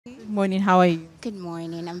Good morning. How are you? Good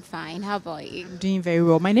morning. I'm fine. How about you? I'm doing very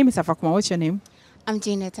well. My name is Afakuma. What's your name? I'm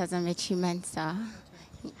Janet Azametsi-Mensah.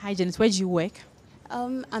 Hi, Janice. Where do you work?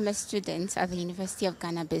 I'm a student at the University of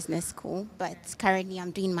Ghana Business School, but currently I'm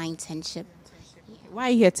doing my internship. Why are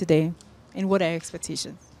you here today? And what are your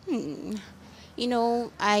expectations?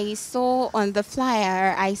 I saw on the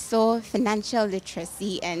flyer, I saw financial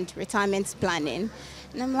literacy and retirement planning.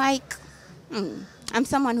 And I'm like, I'm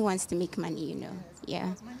someone who wants to make money.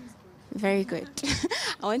 Yeah, very good.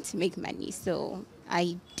 I want to make money, so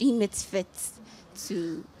I deem it fit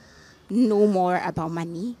to know more about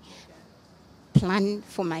money, plan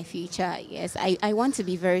for my future. Yes, I want to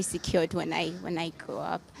be very secured when I grow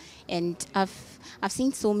up. And I've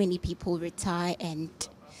seen so many people retire and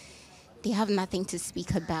they have nothing to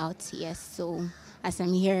speak about. Yes, so as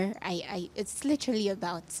I'm here, I it's literally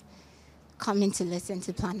about coming to listen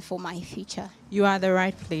to plan for my future. You are at the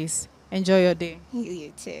right place. Enjoy your day.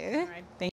 You too. All right. Thank